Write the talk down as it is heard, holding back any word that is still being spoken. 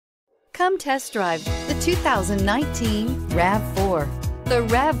Come test drive the 2019 RAV4. The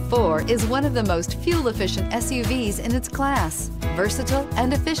RAV4 is one of the most fuel-efficient SUVs in its class. Versatile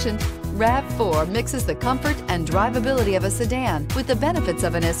and efficient, RAV4 mixes the comfort and drivability of a sedan with the benefits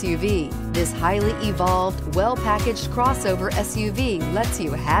of an SUV. This highly evolved, well-packaged crossover SUV lets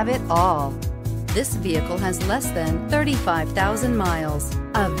you have it all. This vehicle has less than 35,000 miles.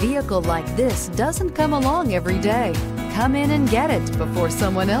 A vehicle like this doesn't come along every day. Come in and get it before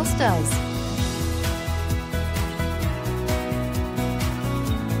someone else does.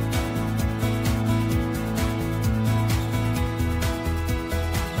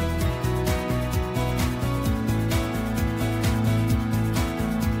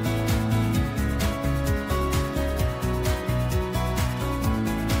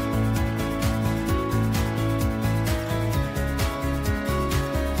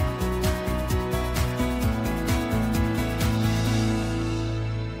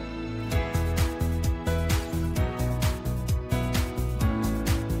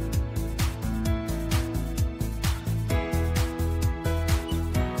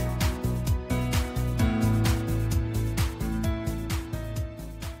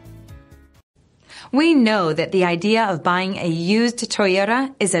 We know that the idea of buying a used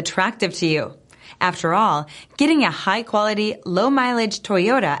Toyota is attractive to you. After all, getting a high-quality, low-mileage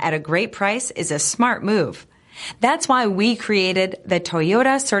Toyota at a great price is a smart move. That's why we created the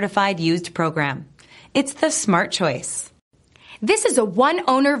Toyota Certified Used Program. It's the smart choice. This is a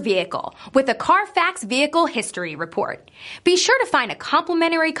one-owner vehicle with a CARFAX Vehicle History Report. Be sure to find a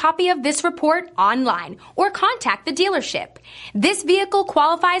complimentary copy of this report online or contact the dealership. This vehicle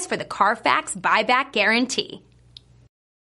qualifies for the CARFAX Buyback Guarantee.